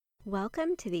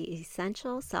Welcome to the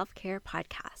Essential Self-Care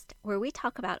Podcast, where we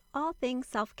talk about all things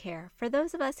self-care for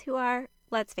those of us who are,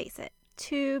 let's face it,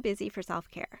 too busy for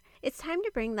self-care. It's time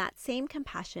to bring that same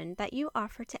compassion that you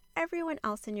offer to everyone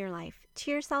else in your life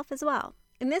to yourself as well.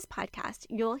 In this podcast,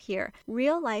 you'll hear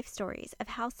real-life stories of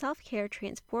how self-care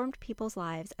transformed people's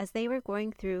lives as they were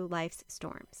going through life's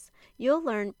storms. You'll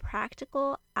learn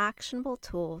practical, actionable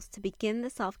tools to begin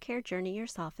the self-care journey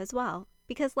yourself as well.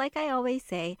 Because like I always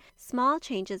say, small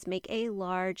changes make a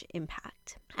large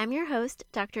impact. I'm your host,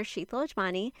 Dr. Sheetal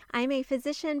Ajmani. I'm a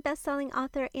physician, best-selling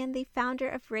author, and the founder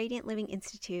of Radiant Living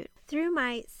Institute. Through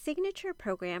my signature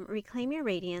program, Reclaim Your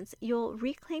Radiance, you'll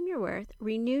reclaim your worth,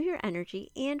 renew your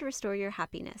energy, and restore your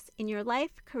happiness in your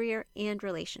life, career, and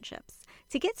relationships.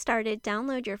 To get started,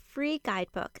 download your free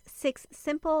guidebook, 6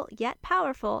 simple yet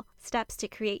powerful steps to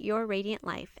create your radiant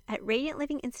life at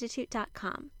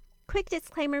radiantlivinginstitute.com. Quick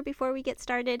disclaimer before we get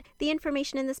started, the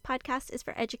information in this podcast is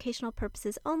for educational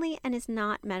purposes only and is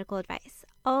not medical advice.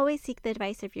 Always seek the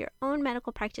advice of your own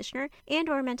medical practitioner and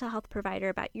or mental health provider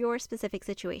about your specific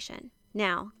situation.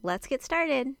 Now, let's get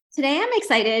started. Today, I'm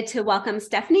excited to welcome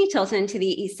Stephanie Tilton to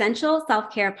the Essential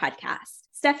Self-Care Podcast.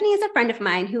 Stephanie is a friend of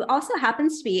mine who also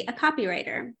happens to be a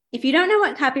copywriter. If you don't know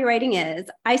what copywriting is,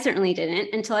 I certainly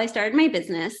didn't until I started my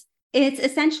business. It's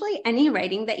essentially any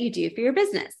writing that you do for your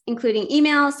business, including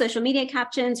emails, social media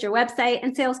captions, your website,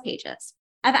 and sales pages.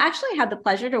 I've actually had the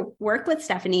pleasure to work with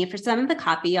Stephanie for some of the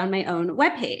copy on my own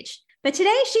webpage. But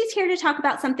today she's here to talk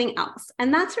about something else,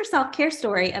 and that's her self-care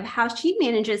story of how she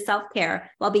manages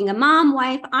self-care while being a mom,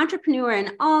 wife, entrepreneur,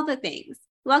 and all the things.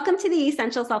 Welcome to the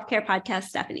Essential Self-Care Podcast,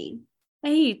 Stephanie.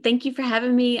 Hey, thank you for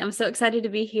having me. I'm so excited to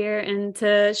be here and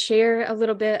to share a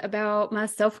little bit about my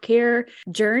self-care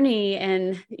journey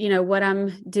and, what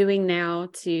I'm doing now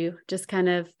to just kind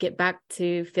of get back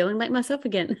to feeling like myself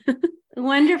again.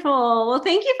 Wonderful. Well,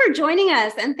 thank you for joining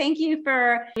us and thank you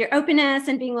for your openness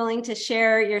and being willing to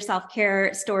share your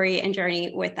self-care story and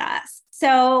journey with us.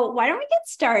 So why don't we get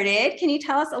started? Can you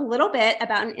tell us a little bit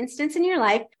about an instance in your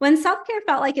life when self-care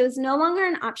felt like it was no longer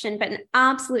an option, but an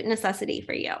absolute necessity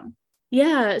for you?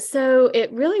 Yeah, so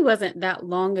it really wasn't that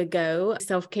long ago.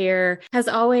 Self-care has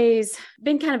always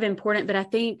been kind of important, but I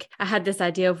think I had this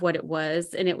idea of what it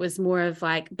was, and it was more of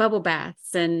like bubble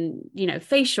baths and,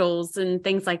 facials and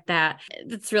things like that.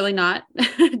 That's really not,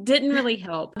 didn't really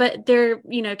help. But there,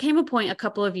 came a point a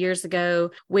couple of years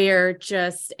ago where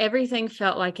just everything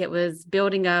felt like it was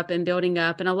building up and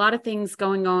a lot of things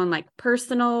going on, like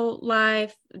personal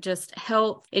life, just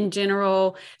health in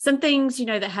general, some things,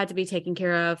 that had to be taken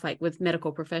care of, like with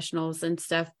medical professionals and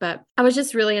stuff. But I was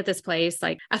just really at this place,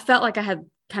 like I felt like I had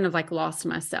kind of like lost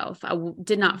myself. I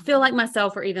did not feel like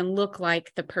myself or even look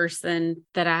like the person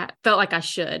that I felt like I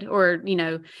should, or,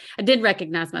 I did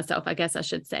recognize myself, I guess I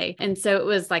should say. And so it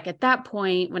was like at that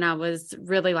point when I was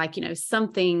really like,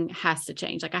 something has to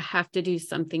change. Like I have to do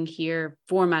something here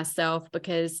for myself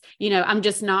because, I'm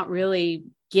just not really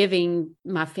giving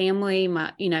my family,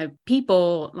 my,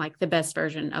 people like the best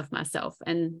version of myself.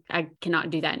 And I cannot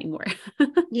do that anymore.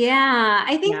 Yeah,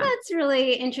 I think that's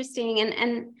really interesting.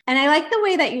 And I like the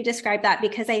way that you describe that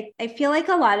because I feel like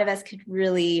a lot of us could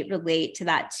really relate to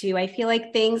that too. I feel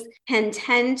like things can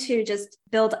tend to just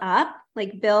build up,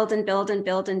 like build and build and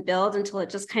build and build until it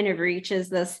just kind of reaches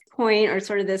this point or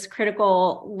sort of this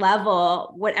critical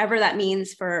level, whatever that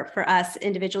means for us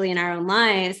individually in our own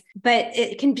lives. But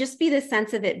it can just be the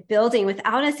sense of it building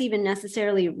without us even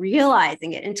necessarily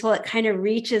realizing it until it kind of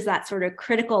reaches that sort of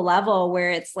critical level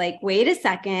where it's like, wait a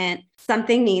second,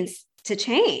 something needs to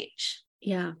change.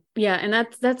 Yeah. And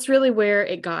that's really where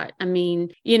it got. I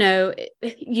mean,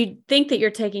 you think that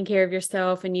you're taking care of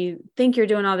yourself and you think you're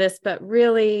doing all this, but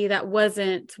really that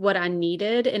wasn't what I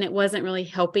needed. And it wasn't really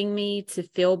helping me to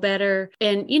feel better.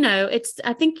 And,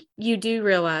 I think you do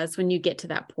realize when you get to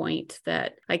that point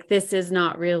that like, this is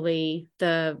not really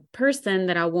the person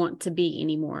that I want to be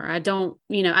anymore. I don't,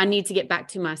 I need to get back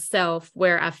to myself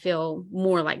where I feel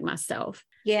more like myself.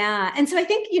 Yeah. And so I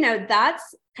think,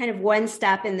 that's kind of one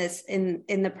step in this,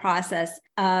 in the process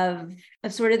of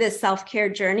sort of this self-care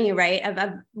journey, right?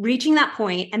 Of reaching that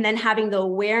point and then having the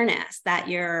awareness that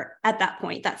you're at that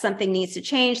point, that something needs to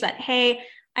change, that, hey,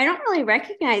 I don't really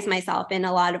recognize myself in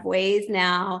a lot of ways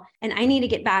now, and I need to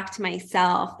get back to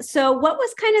myself. So what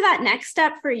was kind of that next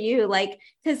step for you? Like,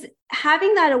 because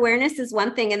having that awareness is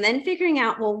one thing, and then figuring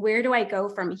out, well, where do I go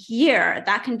from here?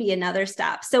 That can be another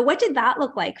step. So what did that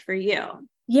look like for you?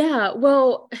 Yeah.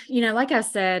 Well, like I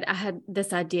said, I had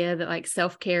this idea that like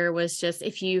self-care was just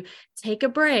if you take a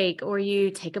break or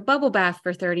you take a bubble bath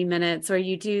for 30 minutes or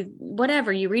you do whatever,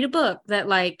 you read a book, that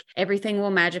like everything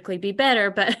will magically be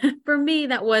better. But for me,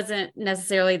 that wasn't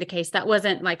necessarily the case. That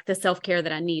wasn't like the self-care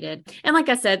that I needed. And like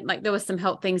I said, like there was some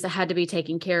health things that had to be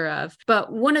taken care of.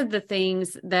 But one of the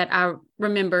things that I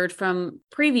remembered from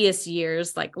previous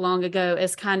years, like long ago,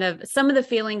 is kind of some of the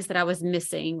feelings that I was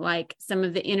missing, like some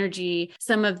of the energy,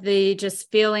 some of the just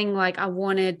feeling like I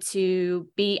wanted to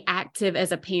be active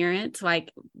as a parent,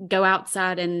 like go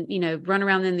outside and, run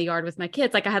around in the yard with my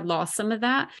kids. Like I had lost some of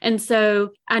that. And so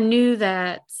I knew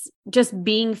that just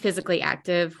being physically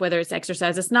active, whether it's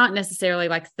exercise, it's not necessarily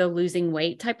like the losing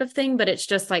weight type of thing, but it's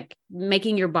just like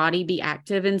making your body be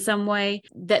active in some way,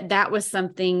 that was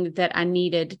something that I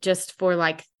needed just for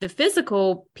like the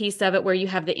physical piece of it, where you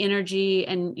have the energy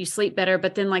and you sleep better,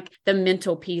 but then like the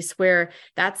mental piece where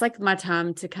that's like my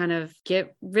time to kind of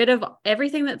get rid of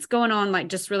everything that's going on, like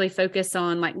just really focus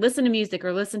on like listen to music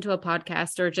or listen to a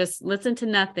podcast or just listen to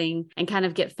nothing and kind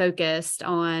of get focused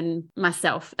on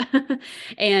myself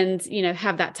and,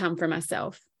 have that time for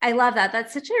myself. I love that.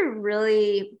 That's such a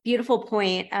really beautiful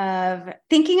point of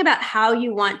thinking about how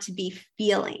you want to be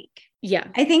feeling. Yeah.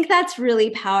 I think that's really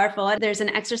powerful. There's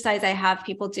an exercise I have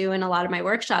people do in a lot of my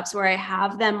workshops where I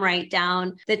have them write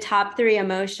down the top 3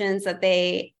 emotions that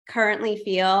they currently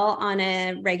feel on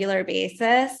a regular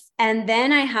basis. And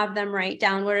then I have them write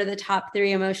down what are the top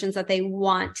 3 emotions that they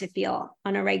want to feel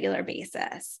on a regular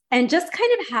basis. And just kind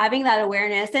of having that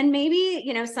awareness. And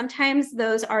maybe, sometimes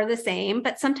those are the same,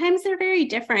 but sometimes they're very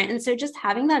different. And so just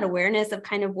having that awareness of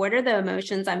kind of what are the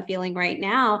emotions I'm feeling right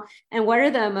now, and what are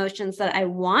the emotions that I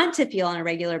want to feel on a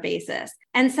regular basis.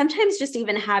 And sometimes just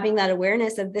even having that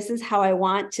awareness of this is how I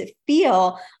want to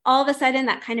feel, all of a sudden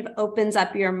that kind of opens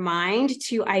up your mind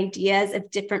to ideas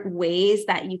of different ways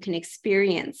that you can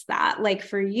experience that. Like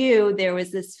for you, there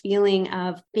was this feeling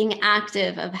of being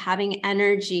active, of having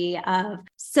energy, of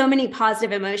so many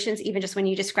positive emotions, even just when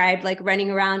you described like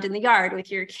running around in the yard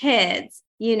with your kids.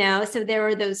 So there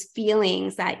were those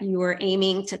feelings that you were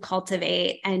aiming to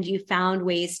cultivate, and you found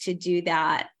ways to do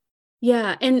that.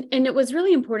 Yeah. And it was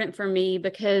really important for me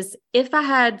because if I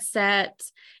had set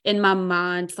in my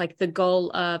mind, like the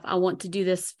goal of, I want to do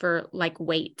this for like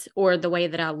weight or the way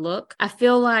that I look, I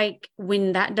feel like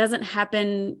when that doesn't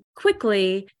happen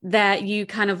quickly, that you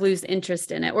kind of lose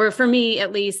interest in it. Or for me,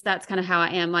 at least, that's kind of how I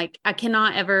am. Like I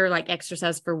cannot ever like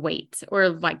exercise for weight or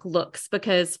like looks,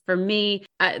 because for me,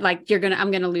 I'm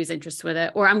going to lose interest with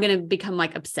it, or I'm going to become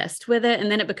like obsessed with it.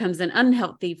 And then it becomes an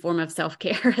unhealthy form of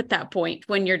self-care at that point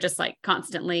when you're just like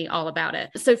constantly all about it.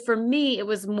 So for me, it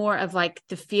was more of like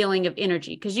the feeling of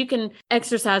energy, because you can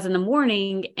exercise in the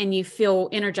morning and you feel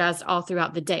energized all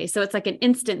throughout the day. So it's like an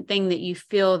instant thing that you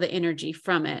feel the energy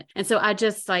from it. And so I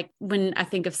just like, when I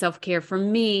think of self-care for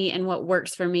me and what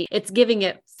works for me, it's giving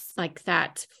it like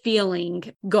that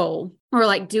feeling goal, or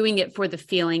like doing it for the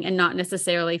feeling and not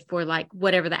necessarily for like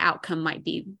whatever the outcome might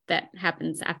be that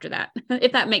happens after that,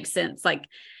 if that makes sense, like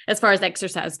as far as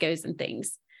exercise goes and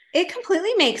things. It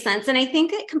completely makes sense. And I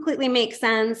think it completely makes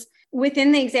sense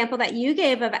within the example that you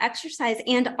gave of exercise,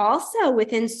 and also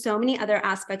within so many other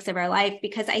aspects of our life,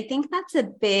 because I think that's a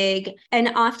big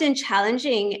and often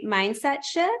challenging mindset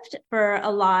shift for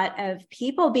a lot of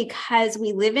people, because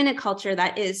we live in a culture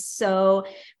that is so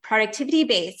productivity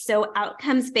based, so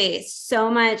outcomes based, so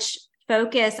much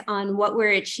focus on what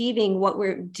we're achieving, what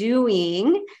we're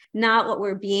doing, not what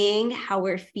we're being, how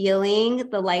we're feeling,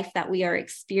 the life that we are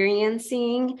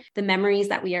experiencing, the memories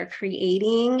that we are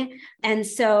creating. And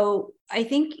so I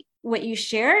think what you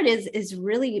shared is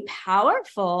really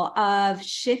powerful, of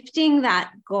shifting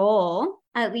that goal,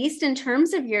 at least in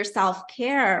terms of your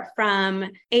self-care, from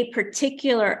a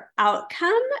particular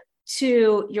outcome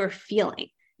to your feeling.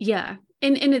 Yeah.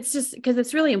 And it's just because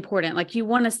it's really important. Like you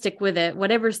want to stick with it,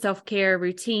 whatever self-care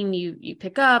routine you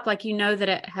pick up, like, that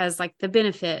it has like the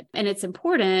benefit and it's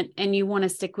important and you want to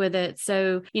stick with it.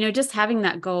 So, just having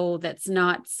that goal that's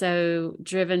not so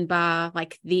driven by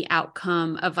like the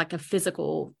outcome of like a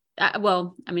physical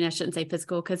I shouldn't say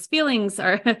physical, because feelings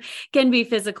can be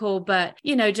physical, but,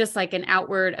 just like an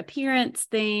outward appearance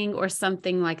thing or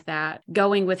something like that,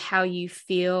 going with how you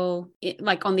feel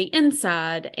like on the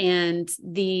inside and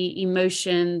the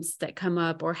emotions that come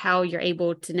up, or how you're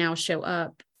able to now show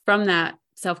up from that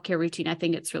self-care routine. I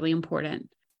think it's really important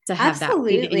to have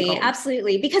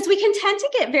Absolutely. Because we can tend to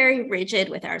get very rigid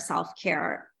with our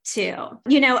self-care. too.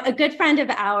 A good friend of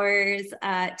ours,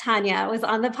 Tanya, was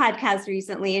on the podcast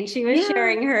recently, and she was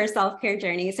sharing her self-care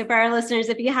journey. So for our listeners,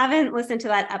 if you haven't listened to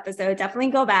that episode,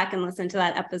 definitely go back and listen to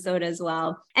that episode as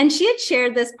well. And she had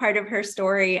shared this part of her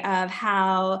story of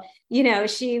how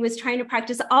she was trying to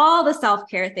practice all the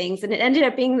self-care things, and it ended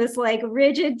up being this like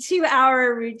rigid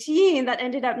 2-hour routine that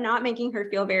ended up not making her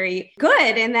feel very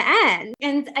good in the end.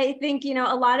 And I think,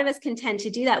 a lot of us can tend to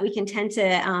do that. We can tend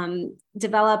to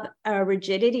develop a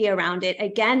rigidity around it,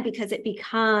 again, because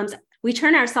we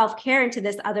turn our self-care into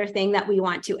this other thing that we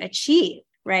want to achieve.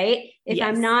 Right? If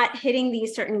I'm not hitting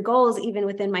these certain goals, even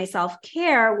within my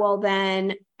self-care, well,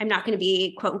 then I'm not going to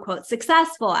be quote unquote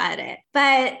successful at it.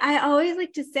 But I always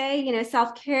like to say,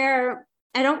 self-care,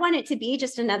 I don't want it to be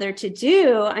just another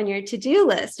to-do on your to-do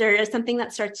list or something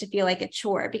that starts to feel like a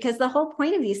chore, because the whole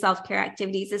point of these self-care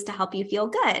activities is to help you feel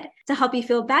good, to help you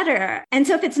feel better. And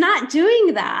so if it's not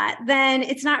doing that, then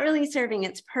it's not really serving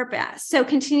its purpose. So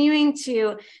continuing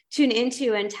to tune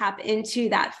into and tap into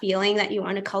that feeling that you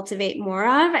want to cultivate more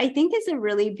of, I think is a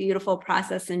really beautiful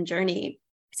process and journey.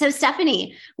 So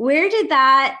Stephanie, where did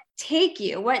that take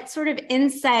you? What sort of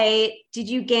insight did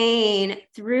you gain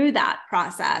through that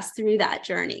process, through that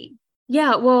journey?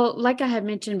 Yeah, well, like I had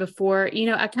mentioned before,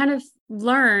 I kind of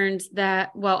learned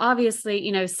that, well,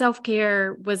 obviously,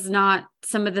 self-care was not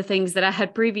some of the things that I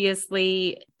had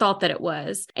previously thought that it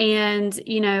was. And,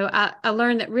 I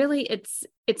learned that really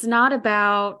it's not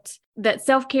about that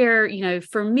self-care,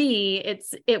 for me,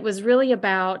 it was really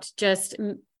about just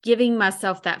giving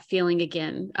myself that feeling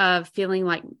again of feeling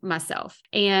like myself.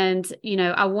 And,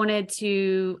 I wanted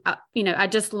to, I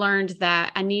just learned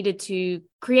that I needed to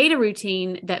create a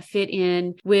routine that fit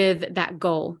in with that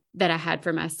goal that I had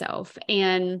for myself.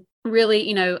 And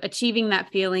really, achieving that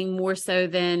feeling more so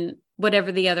than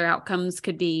whatever the other outcomes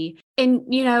could be. And,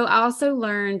 I also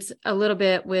learned a little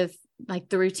bit with like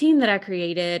the routine that I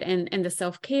created and the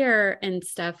self-care and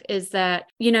stuff is that,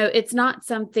 it's not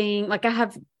something like I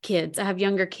have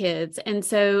younger kids. And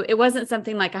so it wasn't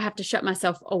something like I have to shut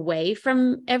myself away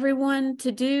from everyone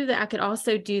to do that. I could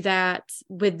also do that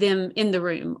with them in the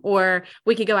room, or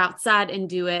we could go outside and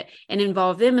do it and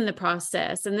involve them in the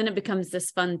process. And then it becomes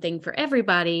this fun thing for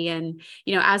everybody. And,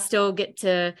 I still get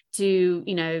to,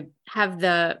 have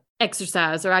the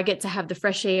exercise, or I get to have the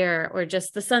fresh air or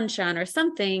just the sunshine or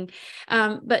something.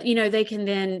 But, they can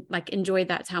then like enjoy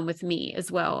that time with me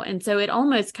as well. And so it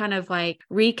almost kind of like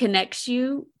reconnects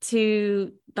you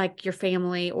to like your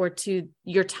family or to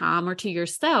your time or to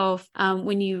yourself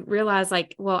when you realize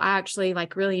like, well, I actually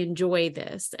like really enjoy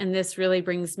this. And this really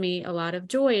brings me a lot of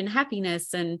joy and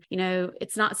happiness. And,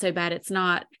 it's not so bad. It's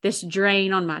not this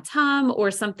drain on my time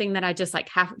or something that I just like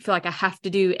feel like I have to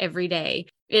do every day.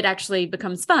 It actually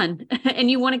becomes fun and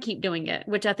you want to keep doing it,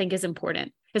 which I think is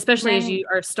important, especially as you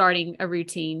are starting a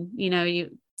routine, you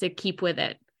to keep with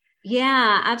it.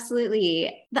 Yeah,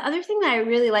 absolutely. The other thing that I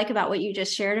really like about what you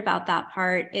just shared about that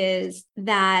part is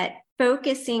that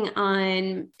focusing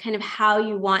on kind of how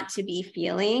you want to be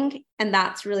feeling. And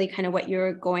that's really kind of what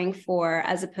you're going for,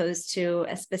 as opposed to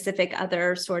a specific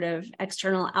other sort of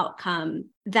external outcome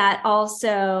that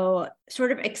also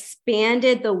sort of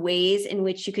expanded the ways in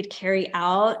which you could carry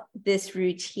out this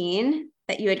routine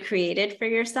that you had created for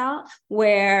yourself,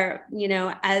 where,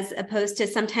 as opposed to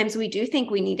sometimes we do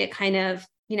think we need to kind of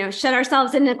shut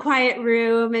ourselves in a quiet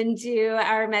room and do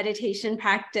our meditation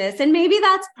practice. And maybe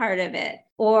that's part of it.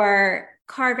 Or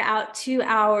carve out 2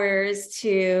 hours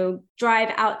to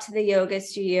drive out to the yoga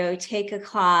studio, take a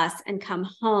class and come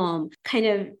home, kind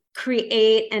of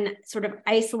create and sort of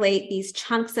isolate these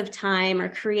chunks of time or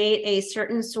create a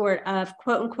certain sort of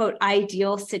quote unquote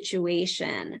ideal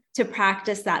situation to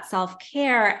practice that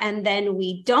self-care. And then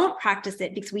we don't practice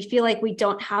it because we feel like we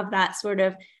don't have that sort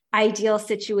of ideal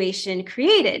situation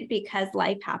created because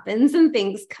life happens and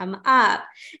things come up.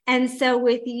 And so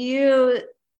with you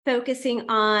focusing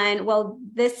on, well,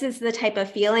 this is the type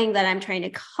of feeling that I'm trying to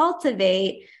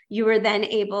cultivate, you were then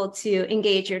able to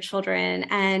engage your children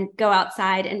and go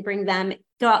outside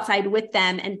with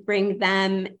them and bring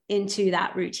them into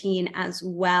that routine as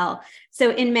well.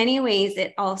 So in many ways,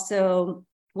 it also,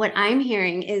 what I'm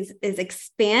hearing is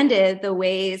expanded the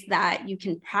ways that you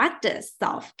can practice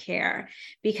self-care,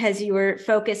 because you were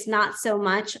focused not so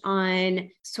much on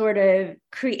sort of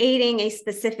creating a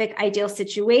specific ideal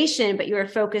situation, but you were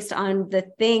focused on the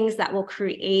things that will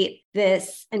create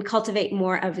this and cultivate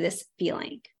more of this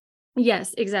feeling.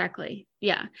 Yes, exactly.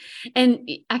 Yeah.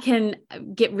 And I can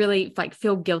get really like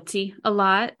feel guilty a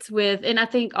lot with, and I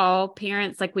think all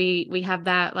parents, like we have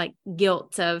that like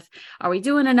guilt of, are we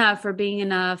doing enough or being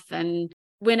enough? And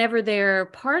whenever they're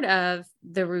part of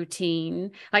the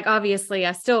routine, like obviously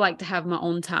I still like to have my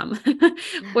own time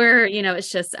where, it's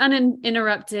just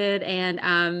uninterrupted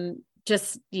and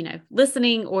just,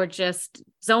 listening or just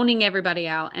zoning everybody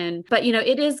out. But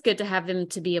it is good to have them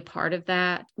to be a part of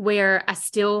that where I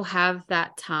still have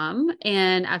that time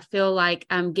and I feel like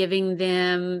I'm giving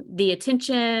them the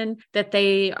attention that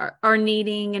they are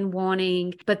needing and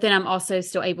wanting, but then I'm also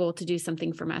still able to do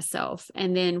something for myself.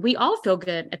 And then we all feel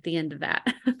good at the end of that.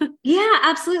 Yeah,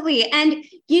 absolutely. And,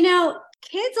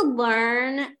 kids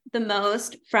learn the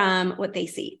most from what they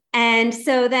see. And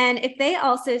so then if they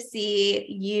also see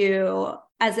you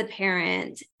as a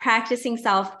parent practicing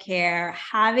self-care,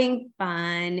 having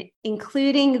fun,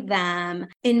 including them,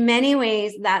 in many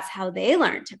ways, that's how they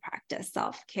learn to practice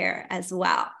self-care as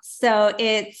well. So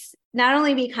it's not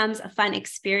only becomes a fun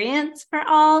experience for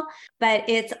all, but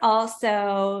it's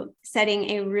also setting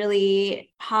a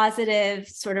really positive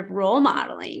sort of role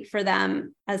modeling for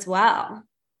them as well.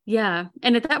 Yeah.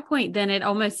 And at that point, then it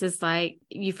almost is like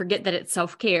you forget that it's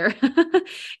self-care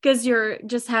because you're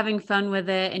just having fun with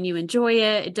it and you enjoy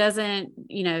it. It doesn't,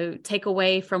 take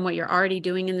away from what you're already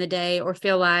doing in the day or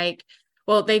feel like,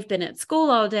 well, they've been at school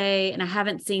all day and I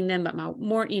haven't seen them, but I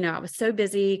was so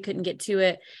busy, couldn't get to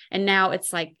it. And now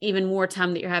it's like even more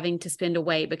time that you're having to spend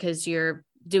away because you're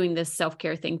doing this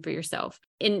self-care thing for yourself.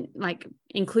 In like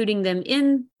including them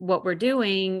in what we're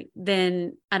doing,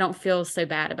 then I don't feel so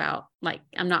bad about like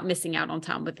I'm not missing out on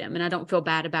time with them and I don't feel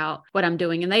bad about what I'm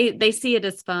doing. And they see it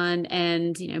as fun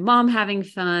and, mom having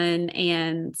fun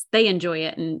and they enjoy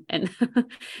it. And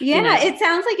yeah, it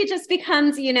sounds like it just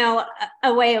becomes, a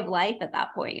way of life at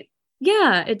that point.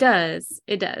 Yeah, it does.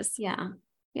 It does. Yeah.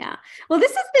 Yeah. Well,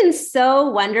 this has been so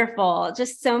wonderful.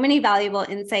 Just so many valuable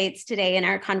insights today in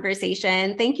our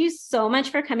conversation. Thank you so much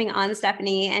for coming on,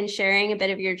 Stephanie, and sharing a bit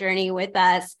of your journey with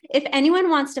us. If anyone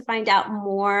wants to find out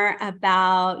more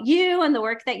about you and the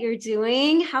work that you're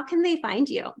doing, how can they find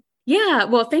you? Yeah.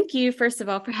 Well, thank you, first of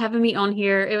all, for having me on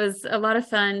here. It was a lot of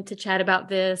fun to chat about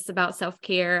this, about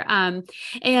self-care. And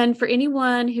for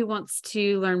anyone who wants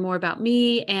to learn more about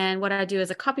me and what I do as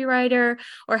a copywriter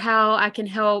or how I can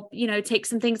help, take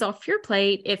some things off your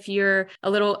plate if you're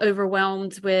a little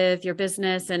overwhelmed with your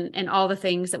business and all the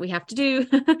things that we have to do,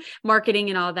 marketing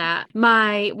and all that.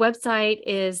 My website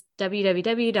is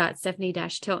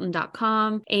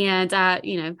www.stephanie-tilton.com. And,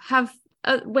 have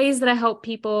ways that I help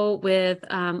people with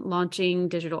launching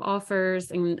digital offers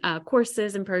and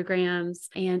courses and programs.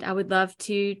 And I would love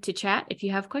to chat if you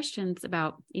have questions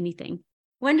about anything.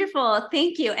 Wonderful.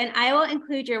 Thank you. And I will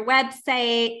include your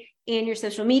website and your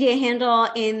social media handle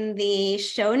in the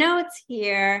show notes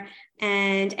here.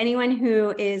 And anyone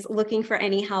who is looking for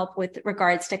any help with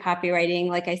regards to copywriting,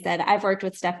 like I said, I've worked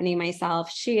with Stephanie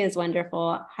myself. She is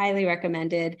wonderful. Highly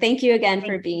recommended. Thank you again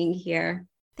for being here.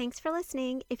 Thanks for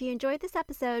listening. If you enjoyed this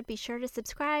episode, be sure to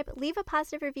subscribe, leave a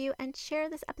positive review, and share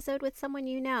this episode with someone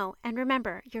you know. And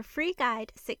remember, your free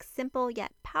guide, 6 simple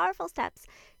yet powerful steps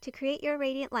to create your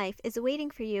radiant life, is waiting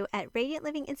for you at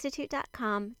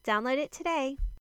radiantlivinginstitute.com. Download it today.